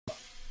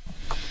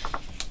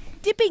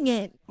dipping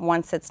in.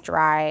 Once it's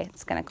dry,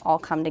 it's going to all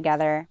come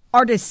together.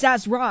 Artist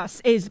Saz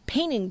Ross is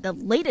painting the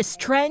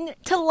latest trend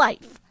to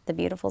life. The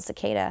beautiful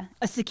cicada.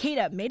 A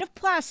cicada made of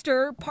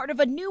plaster, part of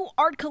a new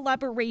art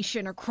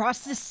collaboration across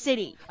the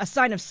city. A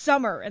sign of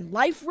summer and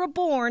life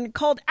reborn,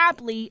 called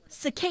aptly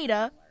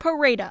Cicada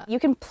Parade-a. You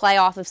can play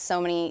off of so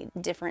many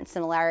different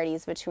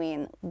similarities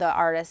between the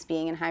artist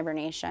being in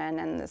hibernation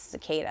and the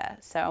cicada.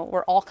 So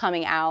we're all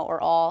coming out, we're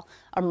all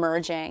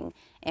emerging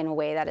in a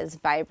way that is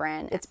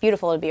vibrant. It's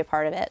beautiful to be a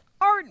part of it.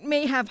 Art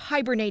may have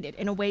hibernated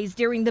in a ways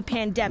during the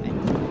pandemic,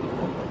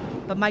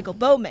 but Michael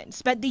Bowman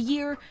spent the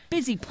year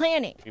busy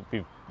planning.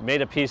 We've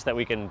made a piece that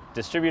we can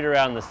distribute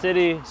around the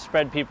city,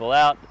 spread people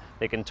out.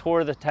 They can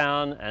tour the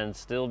town and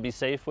still be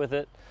safe with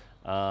it.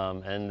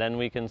 And then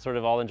we can sort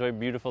of all enjoy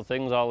beautiful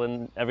things all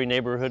in every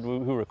neighborhood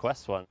who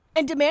requests one.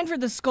 And demand for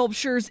the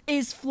sculptures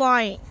is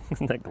flying.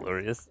 Isn't that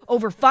glorious?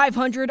 Over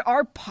 500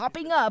 are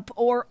popping up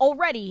or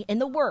already in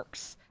the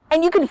works.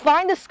 And you can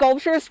find the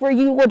sculptures where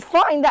you would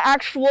find the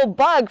actual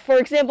bug, for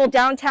example,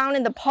 downtown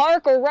in the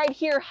park or right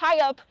here high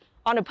up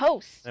on a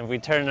post. If we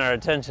turn our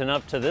attention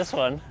up to this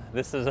one,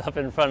 this is up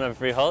in front of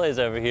Frijoles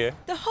over here.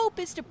 The hope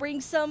is to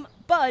bring some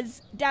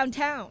buzz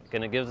downtown.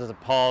 And it gives us a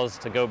pause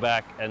to go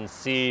back and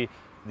see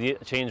the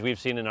change we've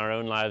seen in our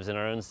own lives, in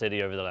our own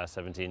city over the last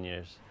 17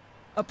 years.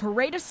 A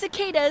parade of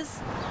cicadas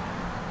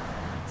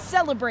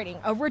celebrating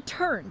a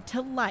return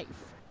to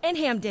life. In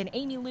Hamden,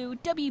 Amy Lou,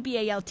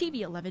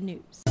 WBAL-TV 11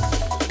 News.